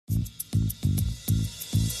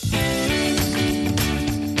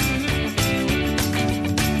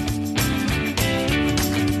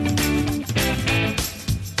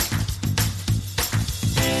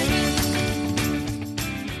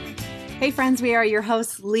friends. We are your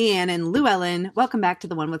hosts, Leanne and Llewellyn. Welcome back to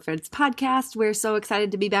the One with Friends podcast. We're so excited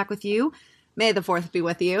to be back with you. May the 4th be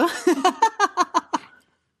with you.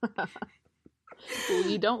 Well,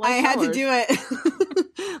 you don't like I had to do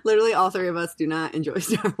it. Literally all three of us do not enjoy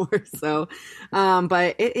Star Wars. So,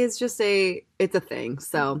 but it is just it's a thing.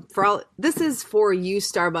 So this is for you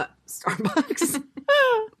Starbucks.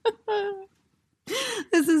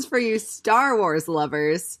 This is for you Star Wars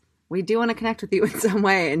lovers. We do want to connect with you in some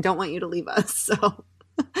way and don't want you to leave us. So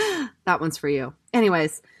that one's for you.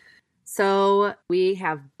 Anyways, so we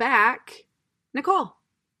have back Nicole.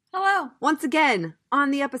 Hello. Once again on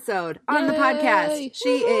the episode, on the Yay. podcast.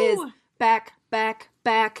 She Woo-hoo. is back.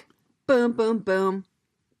 Boom, boom, boom.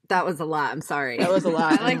 That was a lot. I'm sorry. That was a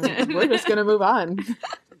lot. I liked it. We're just going to move on.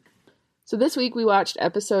 So this week we watched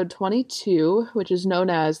episode 22, which is known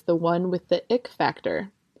as The One with the Ick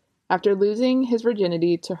Factor. After losing his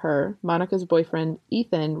virginity to her, Monica's boyfriend,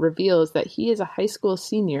 Ethan, reveals that he is a high school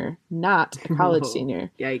senior, not a college senior.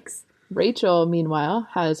 Yikes. Rachel, meanwhile,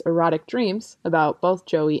 has erotic dreams about both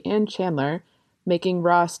Joey and Chandler, making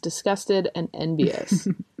Ross disgusted and envious.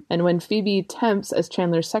 And when Phoebe tempts as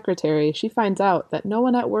Chandler's secretary, she finds out that no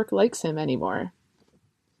one at work likes him anymore.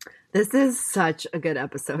 This is such a good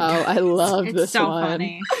episode. Oh, I love It's this so one.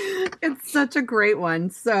 funny. It's such a great one.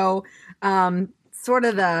 So, sort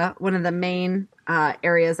of one of the main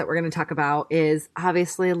areas that we're going to talk about is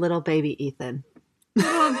obviously little baby Ethan.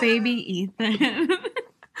 Little baby Ethan.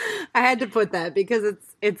 I had to put that because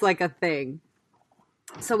it's like a thing.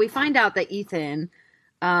 So we find out that Ethan,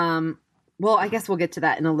 well, I guess we'll get to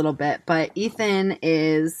that in a little bit, but Ethan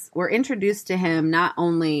we're introduced to him not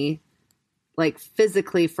only like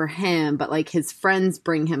physically for him, but like his friends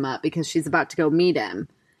bring him up because she's about to go meet him.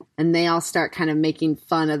 And they all start kind of making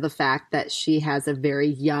fun of the fact that she has a very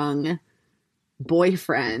young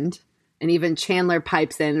boyfriend. And even Chandler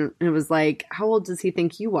pipes in and was like, how old does he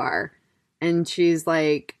think you are? And she's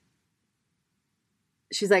like,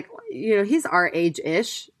 you know, he's our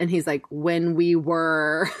age-ish. And he's like, when we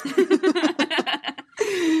were...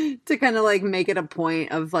 to kind of like make it a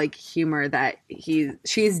point of like humor that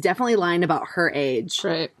she's definitely lying about her age,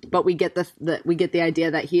 Right. but we get the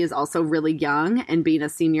idea that he is also really young, and being a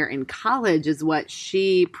senior in college is what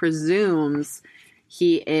she presumes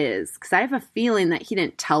he is. Because I have a feeling that he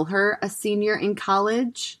didn't tell her a senior in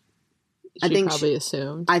college. She probably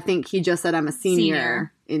assumed. I think he just said, I'm a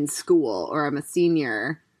senior in school, or I'm a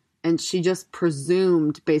senior, and she just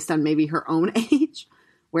presumed based on maybe her own age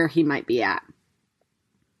where he might be at.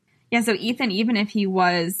 Yeah, so Ethan, even if he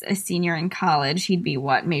was a senior in college, he'd be,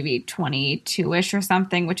 maybe 22-ish or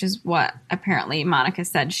something, which is what apparently Monica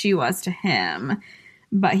said she was to him.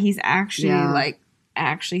 But he's actually,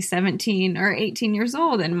 actually 17 or 18 years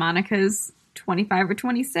old, and Monica's 25 or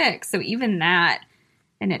 26. So even that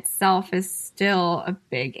in itself is still a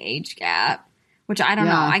big age gap, which I don't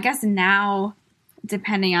know. I guess now,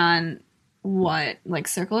 depending on what, like,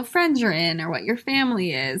 circle of friends you're in or what your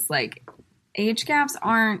family is, like, age gaps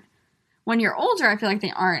aren't... When you're older, I feel like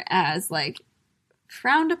they aren't as, like,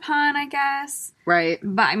 frowned upon, I guess. Right.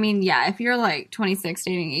 But, I mean, yeah, if you're, like, 26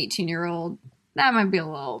 dating an 18-year-old, that might be a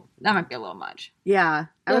little much. Yeah.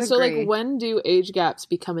 I would so, agree. like, when do age gaps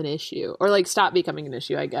become an issue? Or, like, stop becoming an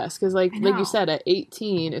issue, I guess? Because, like you said, at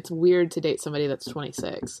 18, it's weird to date somebody that's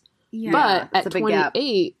 26. Yeah. But it's at a big gap.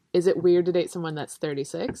 28, is it weird to date someone that's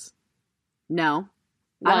 36? No.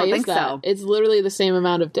 Why I don't is think that? so. It's literally the same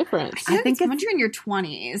amount of difference. I think it's when you're in your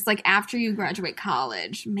 20s, like, after you graduate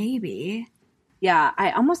college, maybe. Yeah,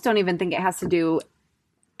 I almost don't even think it has to do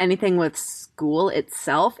anything with school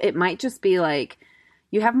itself. It might just be like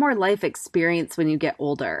you have more life experience when you get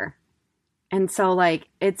older. And so, like,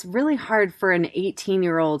 it's really hard for an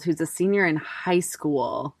 18-year-old who's a senior in high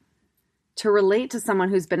school to relate to someone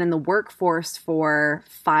who's been in the workforce for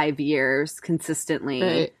 5 years consistently.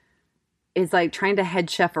 Right. Is like trying to head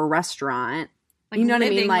chef a restaurant. Like, you know what I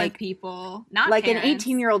living mean? Like with people, not like parents.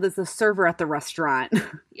 an 18-year-old is the server at the restaurant.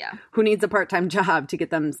 Yeah. Who needs a part-time job to get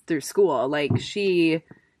them through school. Like, she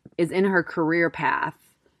is in her career path.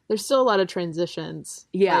 There's still a lot of transitions.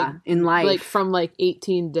 Yeah, in life. Like, from, like,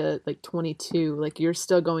 18 to, like, 22. Like, you're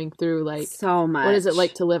still going through, like... So much. What is it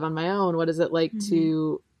like to live on my own? What is it like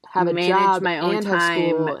to have a manage job my own and time, have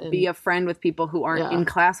school? And, be a friend with people who aren't in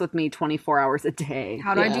class with me 24 hours a day.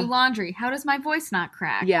 How do I do Yeah. laundry? How does my voice not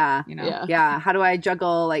crack? Yeah. You know? Yeah. Yeah. How do I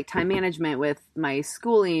juggle, like, time management with my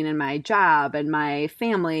schooling and my job and my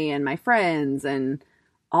family and my friends and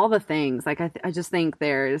all the things? Like, I just think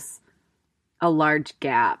there's a large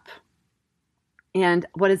gap. And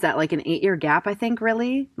what is that, like an 8-year gap, I think,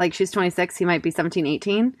 really? Like, she's 26, he might be 17,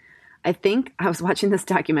 18. I think I was watching this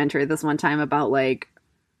documentary this one time about, like,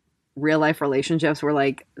 real life relationships where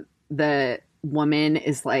like the woman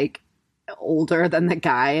is like older than the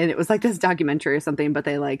guy, and it was like this documentary or something, but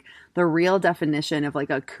they like the real definition of like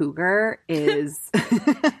a cougar is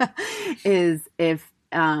is if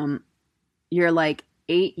you're like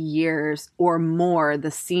 8 years or more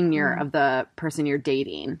the senior of the person you're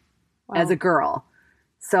dating as a girl.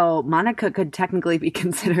 So Monica could technically be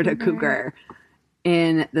considered a cougar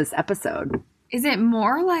in this episode. Is it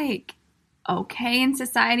more like okay in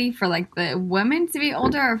society for like the women to be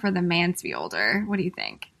older or for the man to be older? What do you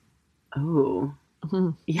think? Oh,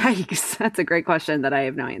 yikes. That's a great question that I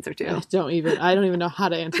have no answer to. I don't even know how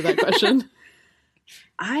to answer that question.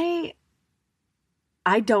 I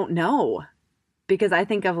don't know, because I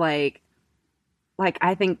think of like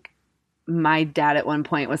I think my dad at one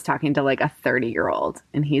point was talking to like a 30-year-old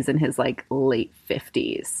and he's in his like late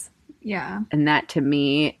 50s. Yeah. And that to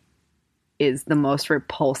me is the most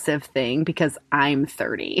repulsive thing because I'm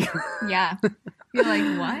 30. Yeah. You're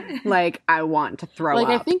like, what? Like, I want to throw like,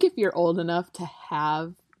 up. I think if you're old enough to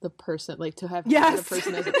have the person, like to have Yes. the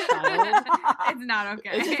person as a child, It's not okay.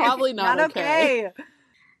 it's probably not okay.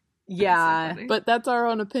 Yeah. So But that's our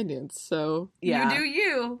own opinions, so Yeah. You do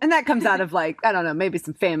you. And that comes out of like, I don't know, maybe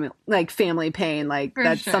some family pain. Like For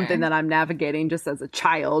that's sure. something that I'm navigating just as a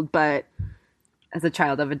child, but as a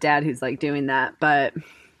child of a dad who's like doing that. But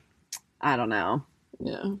I don't know.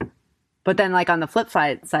 yeah. But then like on the flip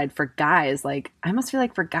side for guys, like I almost feel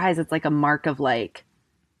like for guys, it's like a mark of like,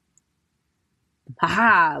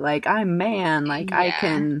 haha, like I'm man, like I Yeah.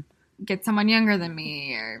 can. Get someone younger than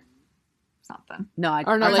me or something. No, I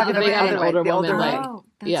Or no, I'm like talking if they about have the an other older way, the woman, older way. like, Oh,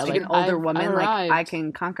 that's yeah, Like like an older I've woman, like arrived. I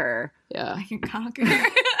can conquer. Yeah. I can conquer.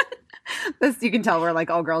 This you can tell we're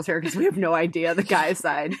like all girls here because we have no idea the guy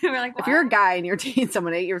side. We're like, If you're a what? guy and you're dating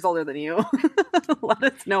someone 8 years older than you, let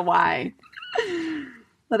us know why.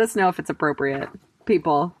 Let us know if it's appropriate.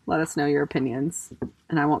 People, let us know your opinions.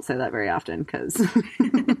 And I won't say that very often because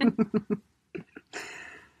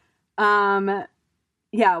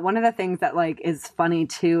yeah, one of the things that like is funny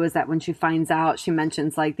too is that when she finds out, she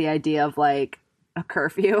mentions like the idea of like a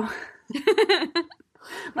curfew.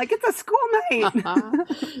 Like it's a school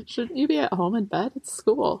night. Shouldn't you be at home in bed? It's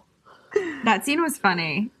school. That scene was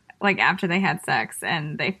funny. Like after they had sex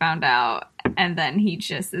and they found out, and then he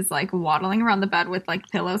just is like waddling around the bed with like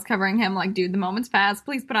pillows covering him. Like, dude, the moment's passed.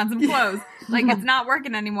 Please put on some clothes. Like it's not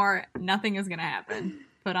working anymore. Nothing is gonna happen.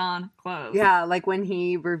 Put on clothes. Yeah, like when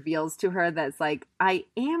he reveals to her that's like, I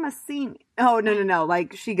am a senior. Oh, no.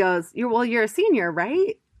 Like she goes, you're a senior,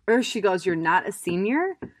 right? Or she goes, you're not a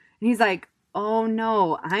senior? And he's like, oh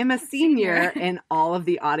no, I'm a senior. And all of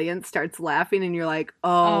the audience starts laughing and you're like,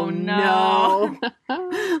 oh no.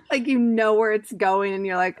 Like you know where it's going and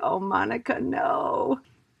you're like, oh Monica, no.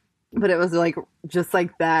 But it was like, just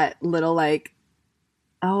like that little like,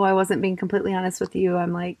 oh, I wasn't being completely honest with you.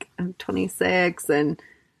 I'm 26 and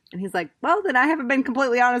he's like, well, then I haven't been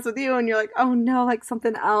completely honest with you. And you're like, oh no, like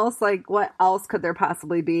something else. Like what else could there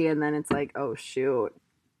possibly be? And then it's like, oh shoot.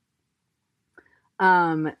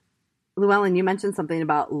 Llewellyn, you mentioned something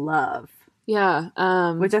about love.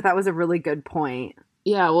 Yeah. Which I thought was a really good point.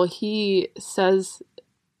 Yeah, well, he says,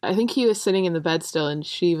 I think he was sitting in the bed still, and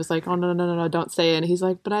she was like, oh, no, don't say it. And he's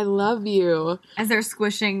like, but I love you. As they're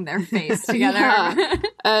squishing their face together. Yeah.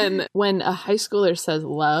 And when a high schooler says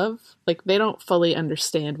love, like, they don't fully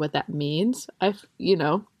understand what that means,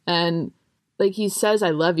 and like, he says, I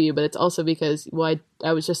love you, but it's also because, well,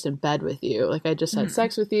 I was just in bed with you. Like, I just had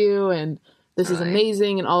sex with you, and this is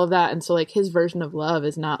amazing, and all of that. And so, like, his version of love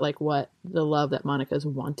is not, like, what the love that Monica's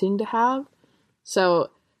wanting to have. So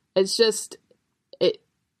it's just,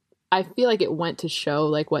 I feel like it went to show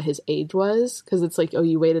like what his age was, because it's like, oh,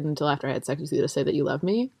 you waited until after I had sex with you to say that you love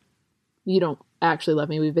me. You don't actually love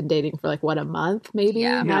me. We've been dating for like, what, a month maybe?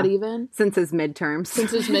 Yeah. Not even. Since his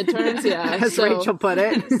midterms. Yeah. As Rachel put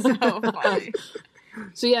it. So funny.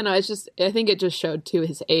 So yeah, no, it's just, I think it just showed too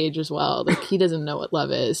his age as well. Like he doesn't know what love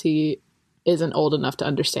is. He isn't old enough to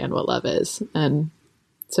understand what love is. And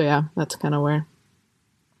so yeah, that's kind of where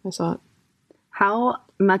I saw it. How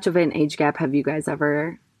much of an age gap have you guys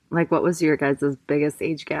ever, like, what was your guys' biggest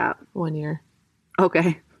age gap? 1 year.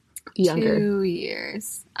 Okay. Younger. 2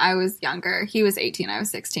 years. I was younger. He was 18. I was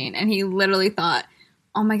 16. And he literally thought,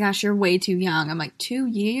 oh my gosh, you're way too young. I'm like, 2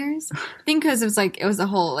 years? I think because it was a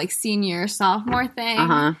whole like senior, sophomore thing.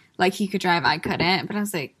 Uh-huh. Like he could drive, I couldn't. But I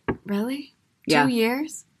was like, really? Yeah. 2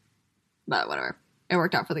 years? But whatever. It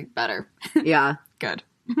worked out for the better. Yeah. Good.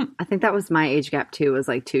 I think that was my age gap too, was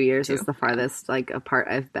like 2 years 2, is the farthest like apart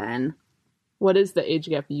I've been. What is the age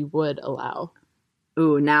gap you would allow?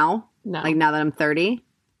 Ooh, now? No. Like now that I'm 30?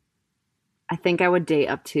 I think I would date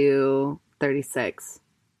up to 36.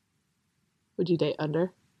 Would you date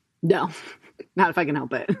under? No, not if I can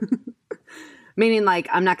help it. Meaning, like,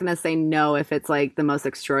 I'm not going to say no if it's, like, the most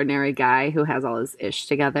extraordinary guy who has all his ish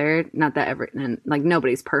together. Not that like,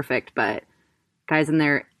 nobody's perfect, but guys in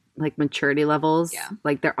their, like, maturity levels,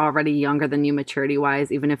 like, they're already younger than you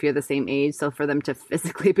maturity-wise, even if you're the same age. So for them to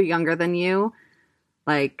physically be younger than you,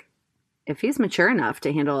 like, if he's mature enough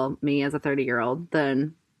to handle me as a 30-year-old,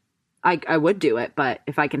 then I would do it. But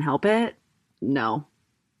if I can help it, no.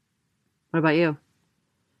 What about you?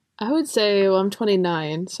 I would say, well, I'm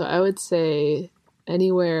 29, so I would say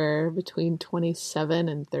anywhere between 27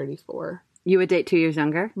 and 34. You would date 2 years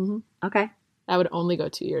younger? Mm-hmm. Okay. I would only go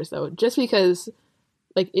 2 years, though, just because,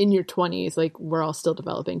 like, in your 20s, like, we're all still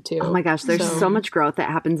developing, too. Oh, my gosh. There's so much growth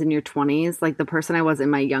that happens in your 20s. Like, the person I was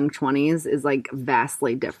in my young 20s is, like,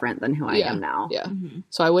 vastly different than who I am now. Yeah.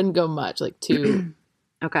 So I wouldn't go much, like, 2.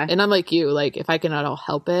 Okay. And I'm like you. Like, if I can at all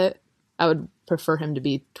help it, I would prefer him to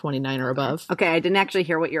be 29 or above. Okay, I didn't actually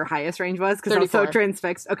hear what your highest range was because I was so 34.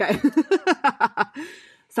 transfixed. Okay.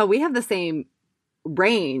 So we have the same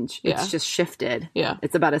range. It's just shifted. Yeah.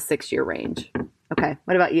 It's about a 6-year range. Okay.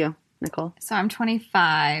 What about you, Nicole? So I'm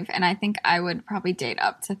 25, and I think I would probably date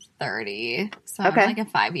up to 30. So I'm like a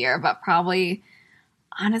 5-year, but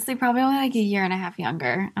honestly, probably only like a year and a half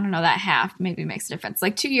younger. I don't know, that half maybe makes a difference.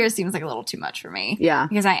 Like 2 years seems like a little too much for me. Yeah.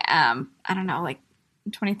 Because I don't know, like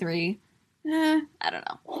 23. I don't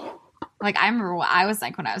know. Like, I remember what I was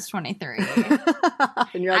like when I was 23.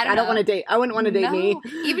 And you're like, I don't want to date. I wouldn't want to date me.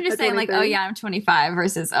 Even just saying, like, oh, yeah, I'm 25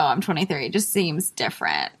 versus, oh, I'm 23. It just seems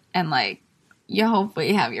different. And, like, you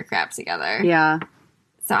hopefully have your crap together. Yeah.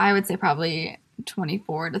 So I would say probably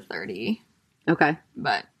 24 to 30. Okay.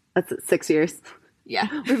 But that's 6 years.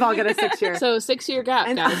 Yeah. We've all got a 6-year. So 6-year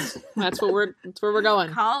gap, guys. That's where we're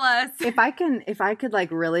going. Call us. If I could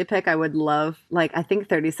like really pick, I would love, like, I think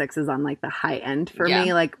 36 is on like the high end for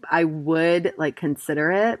me. Like, I would like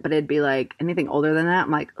consider it, but it'd be like anything older than that,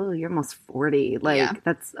 I'm like, oh, you're almost 40. Like,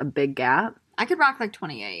 that's a big gap. I could rock like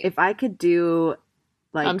 28. If I could do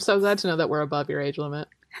like, I'm so glad to know that we're above your age limit.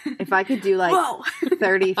 if I could do like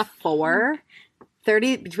 34,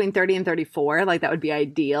 between 30 and 34, like that would be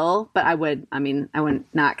ideal. But I would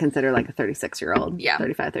not consider like a 36-year-old,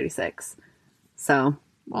 35, 36. So,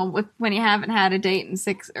 well, when you haven't had a date in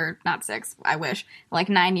 6 or not 6, I wish, like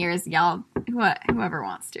 9 years, y'all, whoever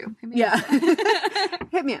wants to. Hit me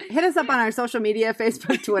up. Hit us up on our social media,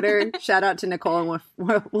 Facebook, Twitter. Shout out to Nicole, and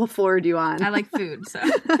we'll forward you on. I like food, so.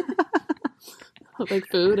 I like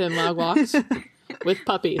food and log walks with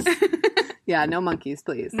puppies. Yeah, no monkeys,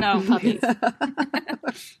 please. No puppies.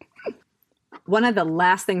 One of the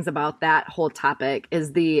last things about that whole topic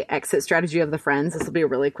is the exit strategy of the friends. This will be a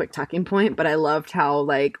really quick talking point, but I loved how,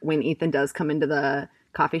 like, when Ethan does come into the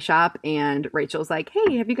coffee shop and Rachel's like,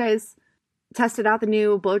 hey, have you guys tested out the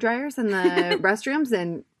new blow dryers in the restrooms?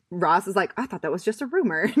 And Ross is like, I thought that was just a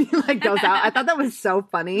rumor. And he like goes out. I thought that was so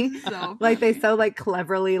funny. Like, they so like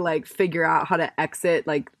cleverly like figure out how to exit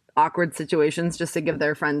like awkward situations just to give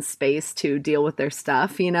their friends space to deal with their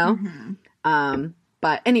stuff, you know? Mm-hmm.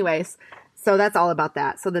 But anyways, so that's all about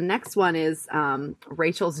that. So the next one is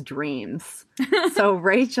Rachel's dreams. So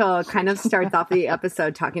Rachel kind of starts off the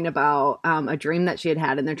episode talking about a dream that she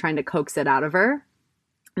had, and they're trying to coax it out of her.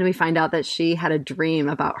 And we find out that she had a dream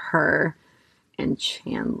about her and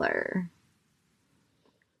Chandler.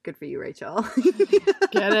 Good for you, Rachel.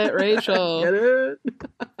 Get it, Rachel. Get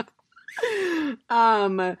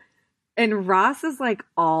it? And Ross is like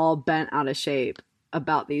all bent out of shape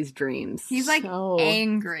about these dreams. He's like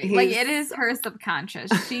angry. Like, it is her subconscious.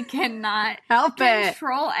 She cannot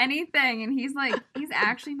control anything. And he's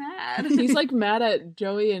actually mad. He's like mad at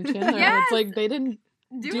Joey and Chandler. Yes. It's like they didn't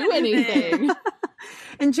do anything.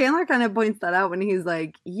 And Chandler kind of points that out when he's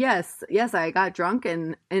like, yes, I got drunk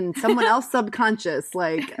and someone else subconscious.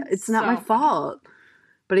 Like, it's not my fault.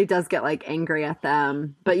 But he does get like angry at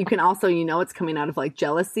them. But you can also, it's coming out of like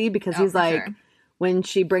jealousy, because he's like, when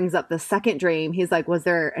she brings up the second dream, he's like, was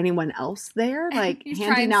there anyone else there? Like,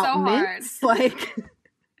 handing out mints? Like,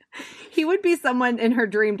 he would be someone in her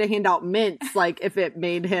dream to hand out mints, like, if it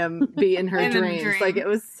made him be in her dreams. Like, it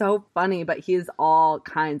was so funny, but he's all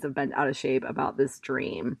kinds of bent out of shape about this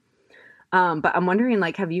dream. But I'm wondering,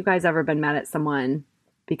 like, have you guys ever been mad at someone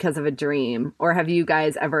because of a dream? Or have you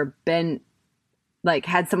guys ever been, like,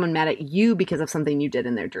 had someone mad at you because of something you did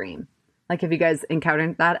in their dream? Like, have you guys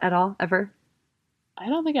encountered that at all, ever? I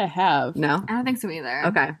don't think I have. No? I don't think so either.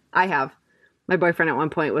 Okay. I have. My boyfriend at one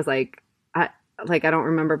point was like, I don't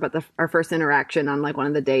remember, but our first interaction on like one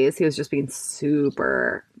of the days, he was just being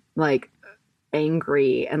super like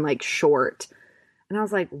angry and like short. And I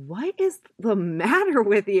was like, what is the matter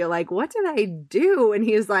with you? Like, what did I do? And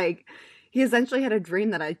he was like, he essentially had a dream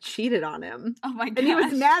that I cheated on him. Oh my god. And he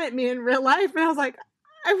was mad at me in real life. And I was like,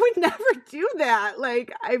 I would never do that.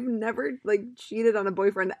 Like, I've never, like, cheated on a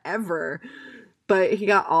boyfriend ever. But he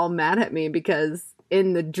got all mad at me because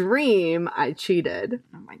in the dream, I cheated.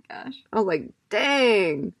 Oh my gosh. I was like,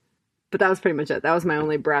 dang. But that was pretty much it. That was my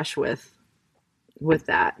only brush with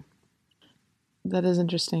that. That is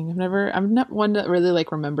interesting. I'm not one that really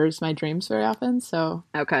like remembers my dreams very often. So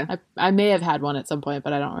Okay. I may have had one at some point,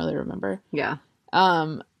 but I don't really remember. Yeah.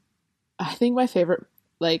 I think my favorite,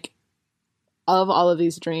 like, of all of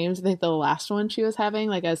these dreams, I think the last one she was having,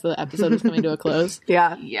 like, as the episode was coming to a close.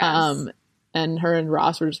 Yeah. Yes. And her and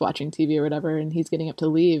Ross were just watching TV or whatever, and he's getting up to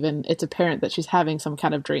leave, and it's apparent that she's having some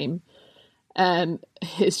kind of dream. And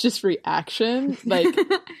his just reaction, like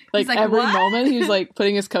like, every "What?" moment he's like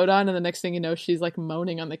putting his coat on, and the next thing you know, she's like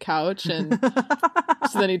moaning on the couch, and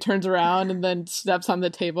so then he turns around and then steps on the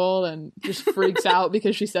table and just freaks out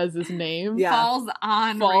because she says his name. Yeah. Falls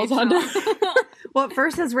on Falls Rachel. under. Well, at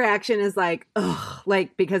first his reaction is like, ugh,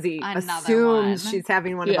 like, because he Another assumes one. she's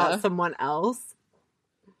having one Yeah. about someone else.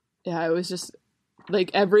 Yeah, it was just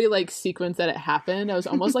like every like sequence that it happened, I was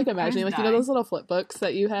almost like imagining like, you know, dying. those little flip books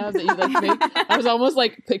that you have that you like make. I was almost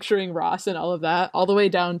like picturing Ross and all of that, all the way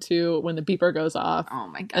down to when the beeper goes off. Oh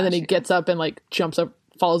my gosh. And then he gets up and like jumps up,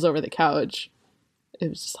 falls over the couch. It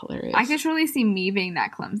was just hilarious. I could truly see me being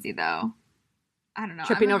that clumsy though. I don't know.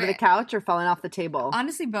 Tripping I'm a over the ve- couch or falling off the table?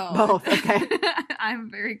 Honestly, both. Both, okay.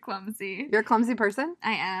 I'm very clumsy. You're a clumsy person?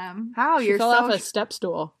 I am. How? She You're fell so... off a step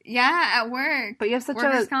stool. Yeah, at work. But you have such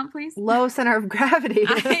Workers' a comp, please. low center of gravity.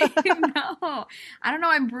 I know. I don't know.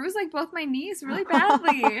 I bruised like both my knees really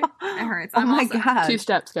badly. It hurts. Oh I'm my also- God. 2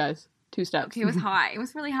 steps, guys. 2 steps. Okay, it was high. It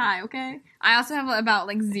was really high. Okay. I also have about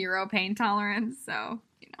like 0 pain tolerance, so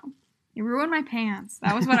you know, you ruined my pants.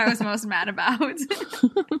 That was what I was most mad about.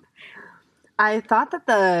 I thought that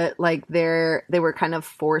they were kind of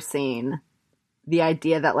forcing the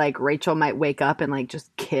idea that like Rachel might wake up and like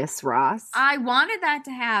just kiss Ross. I wanted that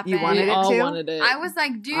to happen. You wanted We it all too? wanted it. I was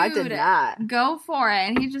like, dude, I did not. go for it,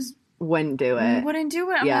 and he just Wouldn't do it. wouldn't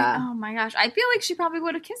do it. I'm Yeah. like, oh my gosh. I feel like she probably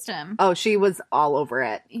would have kissed him. Oh, she was all over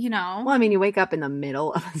it. You know, Well, I mean, you wake up in the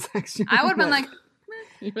middle of a section. I would have been like,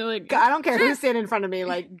 You feel like, I don't care who's standing in front of me.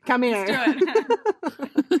 Like, come here.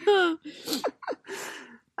 do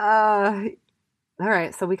it. All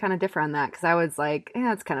right, so we kind of differ on that because I was like,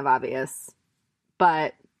 it's kind of obvious,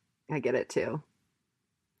 but I get it too.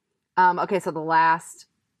 Okay, so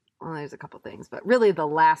there's a couple things, but really the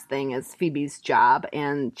last thing is Phoebe's job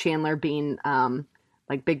and Chandler being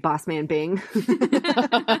like big boss man Bing.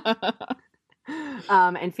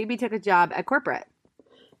 And Phoebe took a job at corporate.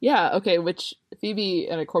 yeah, okay, which Phoebe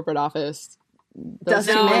in a corporate office, those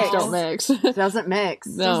Doesn't two mix. things don't mix. Doesn't mix.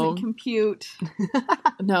 No. Doesn't compute.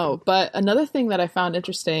 No, but another thing that I found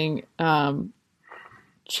interesting,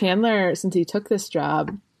 Chandler, since he took this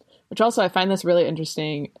job, which also I find this really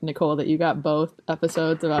interesting, Nicole, that you got both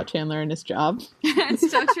episodes about Chandler and his job. It's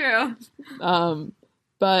so true.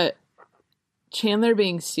 But Chandler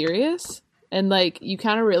being serious, and like you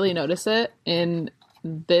kind of really notice it in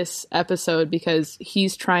this episode because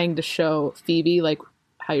he's trying to show Phoebe like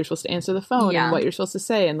how you're supposed to answer the phone Yeah. and what you're supposed to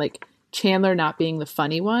say, and like Chandler not being the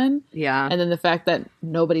funny one. Yeah. And then the fact that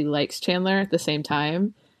nobody likes Chandler at the same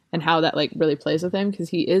time, and how that like really plays with him because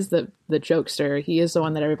he is the jokester. He is the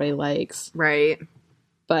one that everybody likes. Right.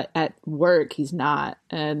 But at work, he's not.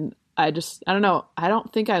 And I don't know. I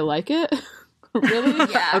don't think I like it. Really.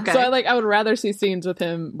 Yeah. Okay. So I would rather see scenes with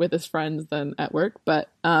him with his friends than at work. But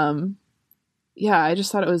yeah, I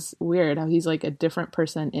just thought it was weird how he's like a different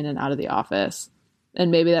person in and out of the office. And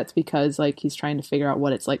maybe that's because like he's trying to figure out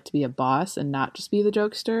what it's like to be a boss and not just be the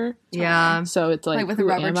jokester. Yeah. So it's like, Like with the who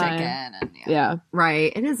rubber am chicken. I? And Yeah.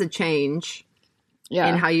 Right. It is a change Yeah.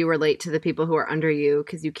 in how you relate to the people who are under you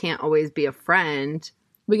because you can't always be a friend.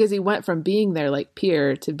 Because he went from being their like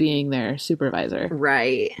peer to being their supervisor.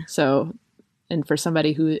 Right. So, and for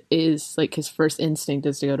somebody who is like his first instinct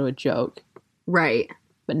is to go to a joke, Right.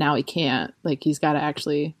 but now he can't. Like he's got to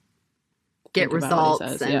actually Get think about what he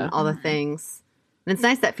results says, and yeah. all the things. And it's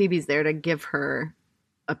nice that Phoebe's there to give her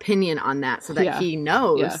opinion on that so that Yeah. he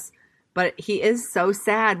knows. Yeah. But he is so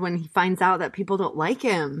sad when he finds out that people don't like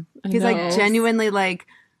him. I He's know. like genuinely like,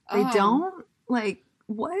 they Oh. don't? Like,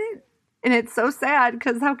 what? And it's so sad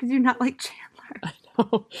because how could you not like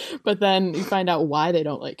Chandler? But then you find out why they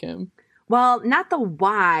don't like him. Well, not the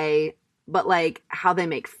why, but like how they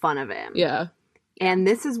make fun of him. Yeah. And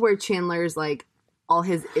this is where Chandler's like all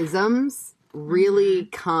his isms really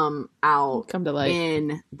come out Come to light.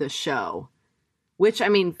 in the show. Which I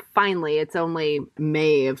mean, finally, it's only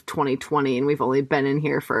May of 2020 and we've only been in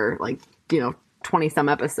here for like, 20 some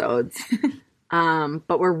episodes.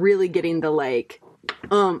 But we're really getting the like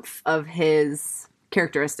oomph of his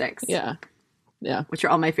characteristics. Yeah. Yeah. Which are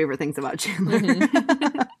all my favorite things about Chandler.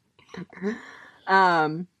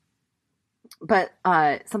 But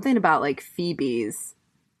something about like Phoebe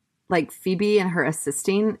and her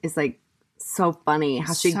assisting is like so funny.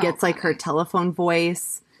 How she gets like her telephone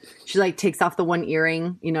voice. She like takes off the one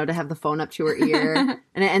earring, you know, to have the phone up to her ear.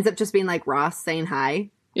 And it ends up just being like Ross saying hi.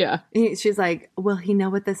 Yeah. She's like, will he know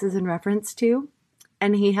what this is in reference to?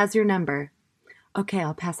 And he has your number. Okay,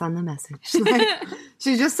 I'll pass on the message. Like,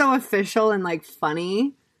 she's just so official and like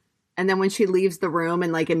funny. And then when she leaves the room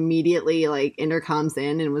and like immediately like intercoms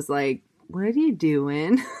in and was like, what are you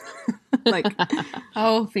doing? Like,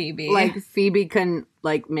 oh, Phoebe. Like Phoebe couldn't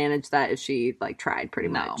like manage that if she like tried pretty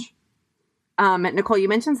much. Nicole, you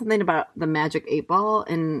mentioned something about the magic 8-ball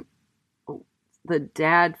and the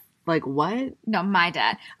dad. Like what? No, my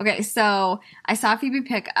dad. Okay, so I saw Phoebe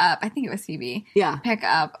pick up, I think it was Phoebe. Yeah. Pick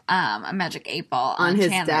up a magic 8-ball on his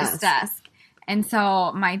Chandler's desk. And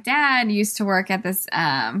so my dad used to work at this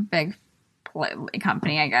big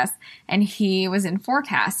company, I guess, and he was in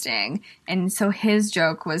forecasting. And so his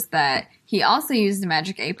joke was that he also used the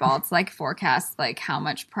magic 8-ball to like forecast like how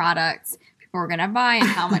much products people were going to buy and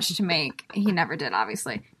how much to make. He never did,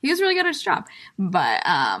 obviously. He was really good at his job. But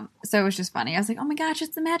so it was just funny. I was like, oh my gosh,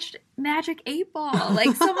 it's the magic 8-ball.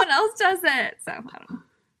 Like someone else does it. So I don't know.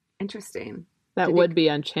 Interesting. That would be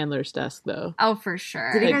on Chandler's desk, though. Oh, for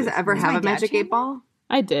sure. Did you guys ever have a magic 8-ball?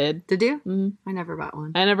 I did. Did you? Mm-hmm. I never bought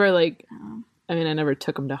one. I never I never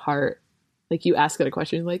took them to heart. Like you ask it a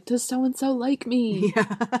question, like, does so-and-so like me? Yeah.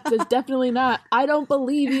 Says definitely not. I don't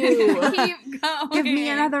believe you. Keep going. Give me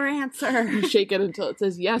another answer. You shake it until it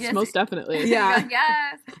says yes, most definitely. Yeah. Like,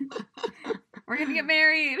 yes. We're going to get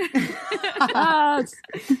married. Yes.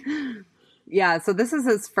 Yeah, so this is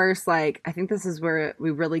his first, like, I think this is where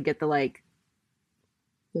we really get the, like,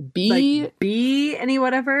 the B any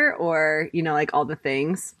whatever, or, you know, like all the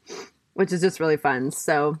things, which is just really fun.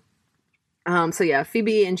 So yeah,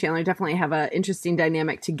 Phoebe and Chandler definitely have an interesting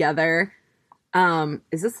dynamic together.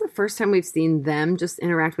 Is this the first time we've seen them just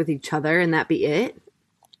interact with each other and that be it?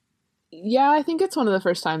 Yeah, I think it's one of the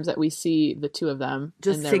first times that we see the two of them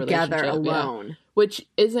just together alone, yeah. Which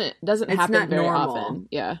doesn't happen very normal. Often.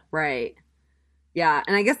 Yeah, right. Yeah,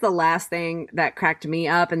 and I guess the last thing that cracked me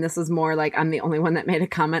up, and this was more like I'm the only one that made a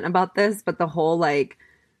comment about this, but the whole like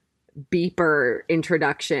beeper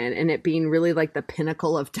introduction and it being really like the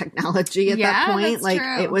pinnacle of technology at that point. That's like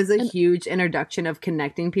true. It was a huge introduction of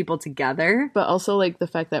connecting people together. But also like the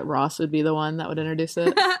fact that Ross would be the one that would introduce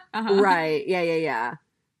it. Right. Yeah.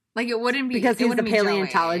 Like it wouldn't be because he's the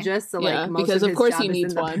paleontologist. So like most because of course job he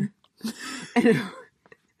needs one.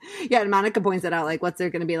 Yeah, and Monica points it out, like, what's there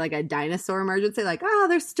going to be, like, a dinosaur emergency? Like,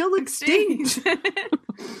 they're still extinct.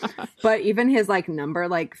 But even his, like, number,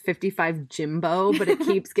 like, 55 Jimbo, but it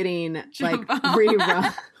keeps getting, like,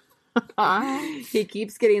 rerun. He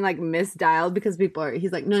keeps getting, like, misdialed because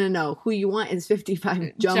he's like, no, who you want is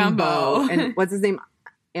 55 Jumbo. And what's his name?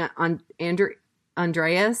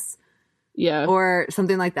 Andreas? Yeah. Or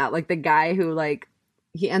something like that. Like, the guy who, like,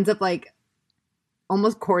 he ends up, like,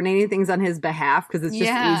 almost coordinating things on his behalf because it's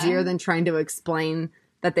just easier than trying to explain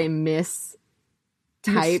that they mistyped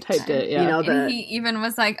it. Yeah. You know, and he even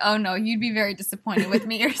was like, "Oh no, you'd be very disappointed with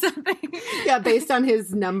me" or something. Yeah, based on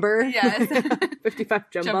his number. Yes, 55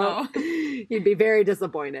 Jumbo. You'd be very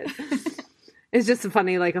disappointed. It's just a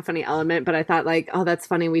funny element, but I thought like, oh, that's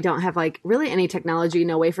funny. We don't have like really any technology,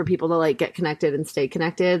 no way for people to like get connected and stay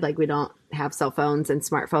connected. Like we don't have cell phones and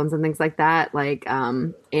smartphones and things like that. Like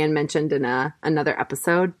Anne mentioned in another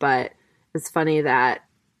episode, but it's funny that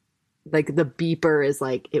like the beeper is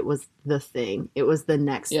like, it was the thing. It was the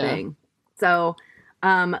next thing. So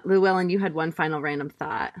Llewellyn, you had one final random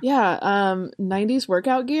thought. Yeah. 90s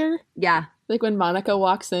workout gear. Yeah. Like when Monica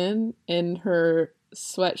walks in her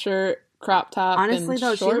sweatshirt, crop top. Honestly,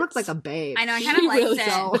 though, shorts. she looked like a babe. I know. I kind of liked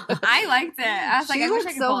it. I liked it. I was like, she I wish looked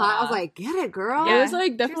I could so pull hot. it I was off. like, get it, girl. It was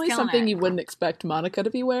like definitely killing something it. you wouldn't expect Monica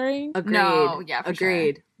to be wearing. Agreed. No, yeah, for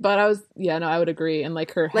agreed. Sure. But I would agree. And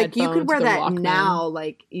like her headphones, like you could wear the that Walkman. now.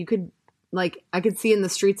 Like you could, like I could see in the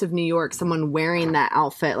streets of New York someone wearing that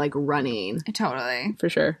outfit, like running. Totally. For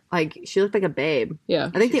sure. Like she looked like a babe.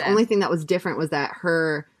 Yeah. I think She the did. only thing that was different was that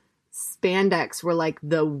her spandex were like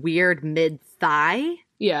the weird mid thigh.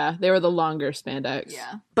 Yeah, they were the longer spandex.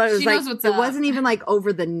 Yeah. But it was She like knows what's it up. wasn't even like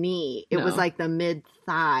over the knee. It was No. like the mid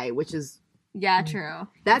thigh, which is Yeah, true.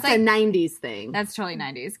 that's It's a like, 90s thing. That's totally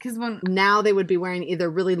 90s. Because when Now they would be wearing either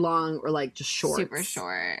really long or like just shorts. super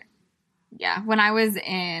short. Yeah. When I was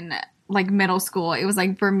in like middle school, it was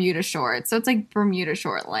like Bermuda shorts. So it's like Bermuda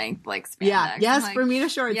short length, like spandex. Yeah. Yes, like, Bermuda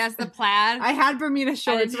shorts. Yes, the plaid. I had Bermuda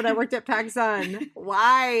shorts when I worked at PacSun.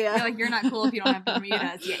 Why? You're like, you're not cool if you don't have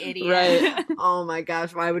Bermudas, you idiot. Right. Oh my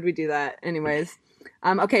gosh, why would we do that? Anyways.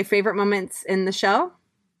 Okay, favorite moments in the show?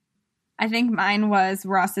 I think mine was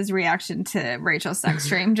Ross's reaction to Rachel's sex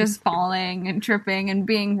dream, just falling and tripping and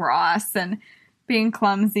being Ross and being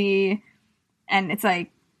clumsy. And it's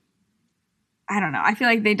like, I don't know. I feel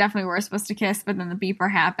like they definitely were supposed to kiss, but then the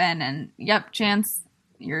beeper happened and yep,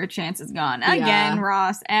 your chance is gone. Yeah. Again,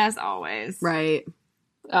 Ross, as always. Right.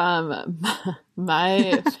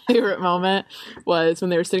 My favorite moment was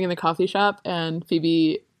when they were sitting in the coffee shop and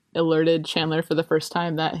Phoebe alerted Chandler for the first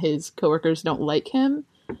time that his coworkers don't like him.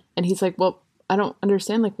 And he's like, well, I don't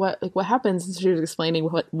understand. What happens? And she was explaining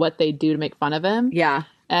what they do to make fun of him. Yeah.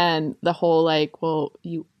 And the whole well,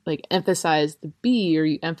 you emphasize the B or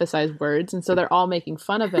you emphasize words. And so they're all making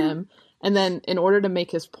fun of him. And then in order to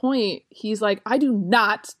make his point, he's like, I do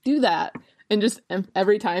not do that. And just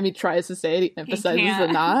every time he tries to say it, he emphasizes the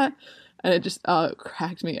not. And it just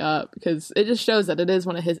cracked me up because it just shows that it is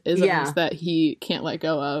one of his isms that he can't let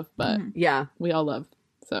go of. But we all love.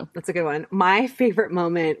 So that's a good one. My favorite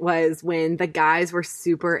moment was when the guys were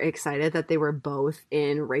super excited that they were both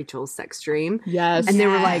in Rachel's sex dream. Yes. And they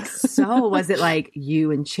were like, so was it like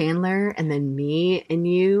you and Chandler and then me and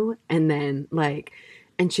you? And then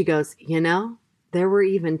and she goes, there were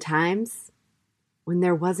even times when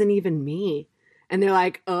there wasn't even me. And they're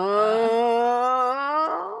like, oh.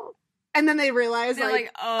 And then they realize,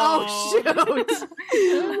 oh shoot,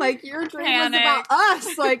 your dream was about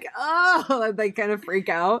us. They kind of freak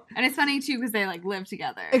out. And it's funny, too, because they, live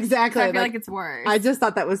together. Exactly. So I feel like it's worse. I just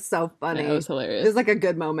thought that was so funny. Yeah, it was hilarious. It was, a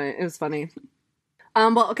good moment. It was funny.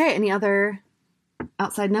 Well, okay. Any other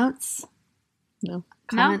outside notes? No.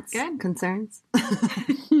 Comments? No, good. Concerns?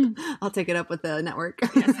 I'll take it up with the network.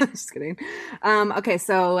 Just kidding. Okay,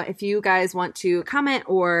 so if you guys want to comment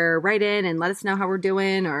or write in and let us know how we're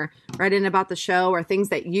doing or write in about the show or things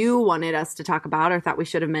that you wanted us to talk about or thought we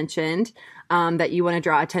should have mentioned that you want to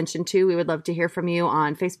draw attention to, we would love to hear from you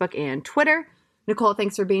on Facebook and Twitter. Nicole,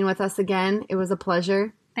 thanks for being with us again. It was a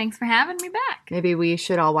pleasure. Thanks for having me back. Maybe we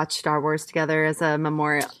should all watch Star Wars together as a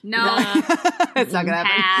memorial. No. It's not going to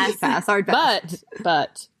happen. Pass. Hard pass.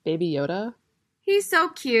 But Baby Yoda. He's so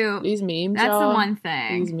cute. These memes, That's y'all. the one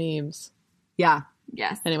thing. These memes. Yeah.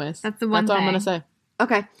 Yes. Anyways. That's the one That's all thing. I'm going to say.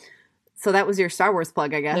 Okay. So that was your Star Wars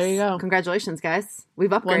plug, I guess. There you go. Congratulations, guys. We've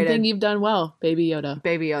upgraded. One thing you've done well, Baby Yoda.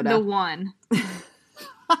 Baby Yoda. The one.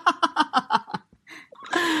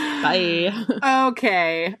 Bye.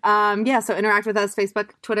 Okay. So interact with us, Facebook,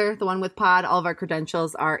 Twitter, the one with pod. All of our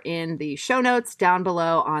credentials are in the show notes down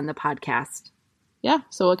below on the podcast. Yeah,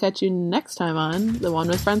 so we'll catch you next time on the One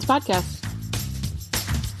with Friends podcast.